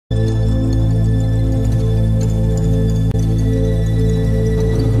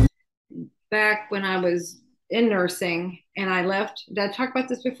back when I was in nursing and I left. Did I talk about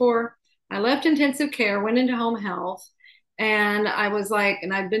this before? I left intensive care, went into home health, and I was like,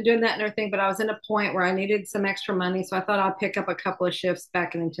 and I've been doing that and everything, but I was in a point where I needed some extra money. So I thought I'd pick up a couple of shifts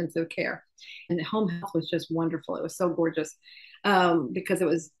back in intensive care. And home health was just wonderful. It was so gorgeous because it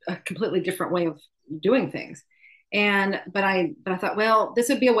was a completely different way of doing things. But I thought, well, this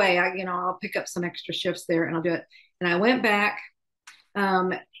would be a way. I'll pick up some extra shifts there and I'll do it. And I went back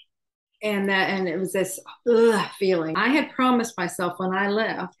um, and it was this feeling. I had promised myself when I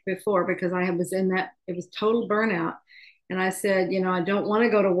left before because I was in that it was total burnout, and I said, I don't want to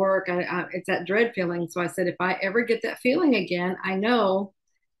go to work. It's that dread feeling. So I said, if I ever get that feeling again, I know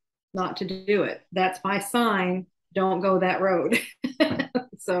not to do it. That's my sign. Don't go that road.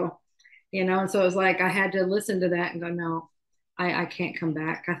 So, and so it was like I had to listen to that and go, no, I can't come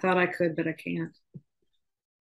back. I thought I could, but I can't.